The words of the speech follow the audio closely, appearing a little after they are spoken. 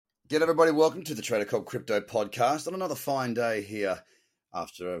G'day everybody, welcome to the Trader Cobb Crypto Podcast on another fine day here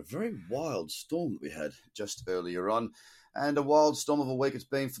after a very wild storm that we had just earlier on. And a wild storm of a week it's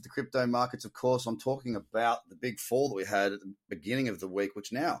been for the crypto markets, of course. I'm talking about the big fall that we had at the beginning of the week,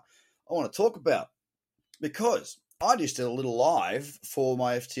 which now I want to talk about because I just did a little live for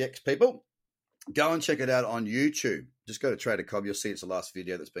my FTX people. Go and check it out on YouTube. Just go to Trader Cobb. You'll see it's the last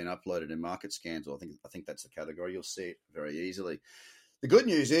video that's been uploaded in Market Scans, or I think that's the category. You'll see it very easily. The good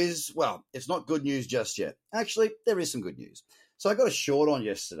news is, well, it's not good news just yet. Actually, there is some good news. So I got a short on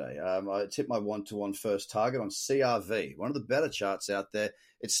yesterday. I tipped my one-to-one first target on CRV, one of the better charts out there.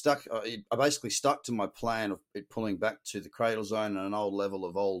 It stuck. I basically stuck to my plan of it pulling back to the cradle zone and an old level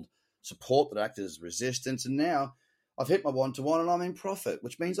of old support that acted as resistance. And now I've hit my one-to-one and I'm in profit,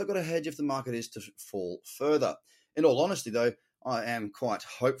 which means I've got a hedge if the market is to fall further. In all honesty, though, I am quite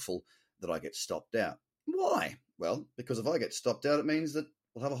hopeful that I get stopped out. Why? Well, because if I get stopped out, it means that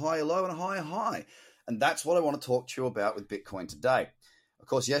we'll have a higher low and a higher high. And that's what I want to talk to you about with Bitcoin today. Of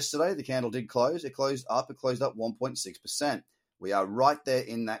course, yesterday, the candle did close. It closed up 1.6%. We are right there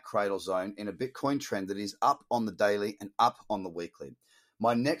in that cradle zone in a Bitcoin trend that is up on the daily and up on the weekly.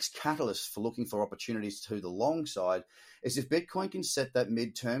 My next catalyst for looking for opportunities to the long side is if Bitcoin can set that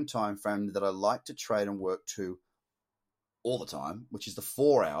midterm time frame that I like to trade and work to all the time, which is the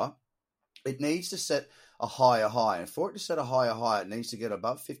 4-hour. It needs to set a higher high. And for it to set a higher high, it needs to get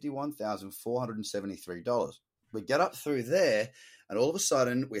above $51,473. We get up through there, and all of a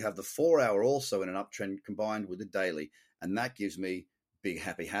sudden, we have the 4-hour also in an uptrend combined with the daily, and that gives me big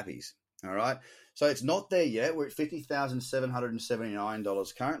happy happies. All right? So it's not there yet. We're at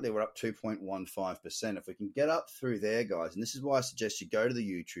 $50,779. Currently, we're up 2.15%. If we can get up through there, guys, and this is why I suggest you go to the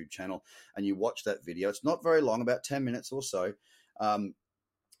YouTube channel and you watch that video. It's not very long, about 10 minutes or so.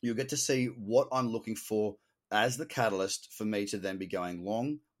 You'll get to see what I'm looking for as the catalyst for me to then be going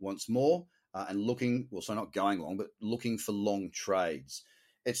long once more and looking, well, so not going long, but looking for long trades.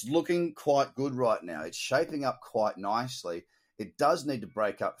 It's looking quite good right now. It's shaping up quite nicely. It does need to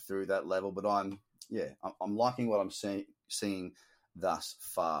break up through that level, but I'm liking what I'm seeing thus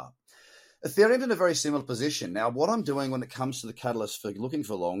far. Ethereum's in a very similar position. Now, what I'm doing when it comes to the catalyst for looking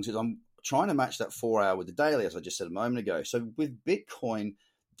for longs is I'm trying to match that 4-hour with the daily, as I just said a moment ago. So with Bitcoin,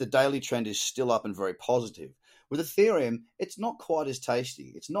 the daily trend is still up and very positive. With Ethereum, it's not quite as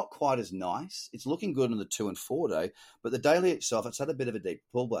tasty. It's not quite as nice. It's looking good on the 2 and 4 day, but the daily itself, it's had a bit of a deep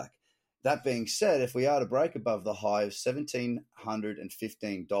pullback. That being said, if we are to break above the high of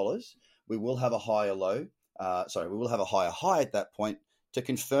 $1,715, we will have a higher low. We will have a higher high at that point to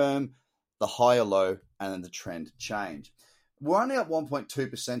confirm the higher low and then the trend change. We're only up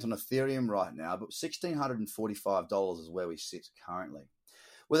 1.2% on Ethereum right now, but $1,645 is where we sit currently.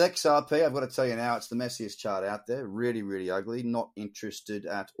 With XRP, I've got to tell you now, it's the messiest chart out there. Really, really ugly. Not interested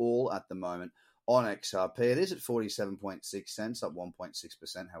at all at the moment on XRP. It is at 47.6 cents, up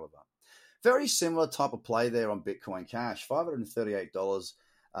 1.6%, however. Very similar type of play there on Bitcoin Cash.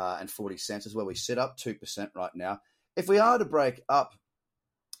 $538.40 is where we sit, up 2% right now. If we are to break up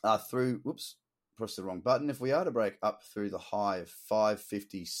press the wrong button. If we are to break up through the high of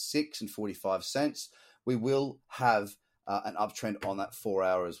 $556.45, we will have an uptrend on that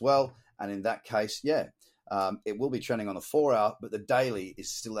 4-hour as well. And in that case, it will be trending on the 4-hour, but the daily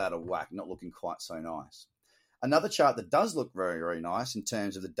is still out of whack, not looking quite so nice. Another chart that does look very, very nice in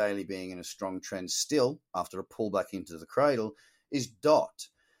terms of the daily being in a strong trend still after a pullback into the cradle is DOT.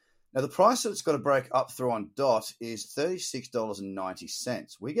 Now, the price that it's got to break up through on DOT is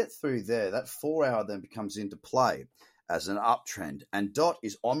 $36.90. We get through there, that 4-hour then becomes into play as an uptrend. And DOT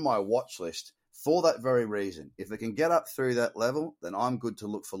is on my watch list for that very reason. If it can get up through that level, then I'm good to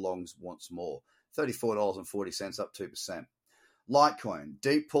look for longs once more. $34.40, up 2%. Litecoin,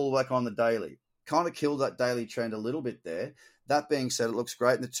 deep pullback on the daily. Kind of killed that daily trend a little bit there. That being said, it looks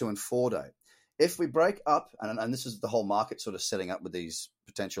great in the 2 and 4 day. If we break up, and this is the whole market sort of setting up with these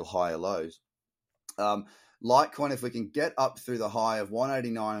potential higher lows, Litecoin, if we can get up through the high of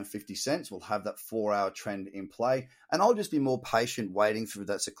 $189.50, we'll have that 4-hour trend in play. And I'll just be more patient waiting for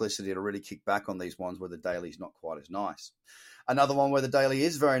that cyclicity to really kick back on these ones where the daily is not quite as nice. Another one where the daily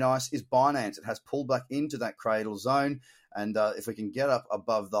is very nice is Binance. It has pulled back into that cradle zone. And if we can get up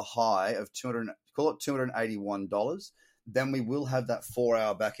above the high of $281, then we will have that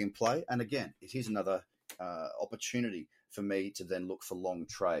 4-hour back in play. And again, it is another opportunity for me to then look for long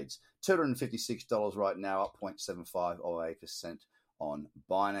trades. $256 right now, up 0.75% on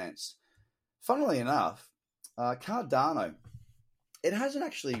Binance. Funnily enough, Cardano, it hasn't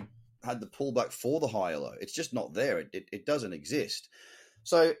actually had the pullback for the higher low. It's just not there. It doesn't exist.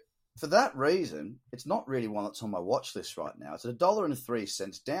 So for that reason, it's not really one that's on my watch list right now. It's at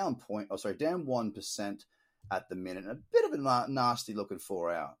 $1.03, down 1% at the minute. A bit of a nasty looking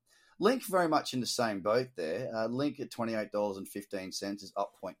 4 hour. Link very much in the same boat there. Link at $28.15 is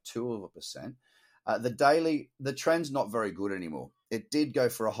up 0.2%. The daily, the trend's not very good anymore. It did go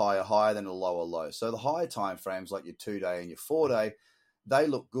for a higher high than a lower low. So the higher time frames like your 2-day and your 4-day, they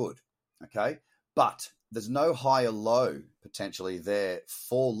look good, okay? But there's no higher low potentially there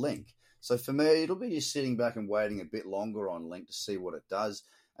for Link. So for me, it'll be just sitting back and waiting a bit longer on Link to see what it does.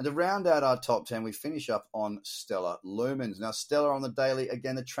 And to round out our top 10, we finish up on Stellar Lumens. Now, Stellar on the daily,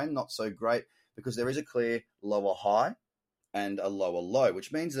 again, the trend not so great because there is a clear lower high and a lower low,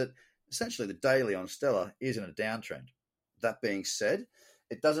 which means that essentially the daily on Stellar is in a downtrend. That being said,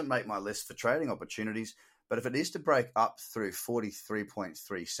 it doesn't make my list for trading opportunities, but if it is to break up through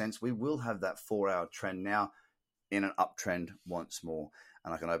 43.3 cents, we will have that 4-hour trend now in an uptrend once more.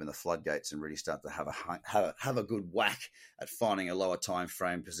 And I can open the floodgates and really start to have a good whack at finding a lower time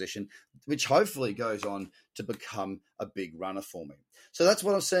frame position, which hopefully goes on to become a big runner for me. So that's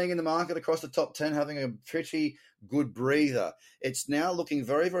what I'm seeing in the market across the top 10, having a pretty good breather. It's now looking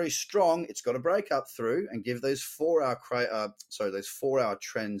very, very strong. It's got to break up through and give those 4-hour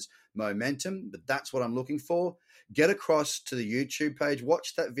trends momentum. But that's what I'm looking for. Get across to the YouTube page.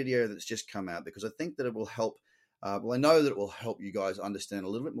 Watch that video that's just come out because I think that it will help. I know that it will help you guys understand a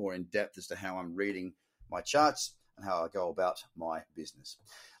little bit more in depth as to how I'm reading my charts and how I go about my business.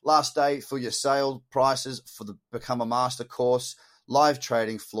 Last day for your sale prices for the Become a Master course, live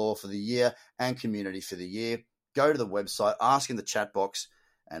trading floor for the year, and community for the year. Go to the website, ask in the chat box,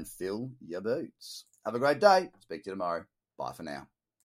 and fill your boots. Have a great day. Speak to you tomorrow. Bye for now.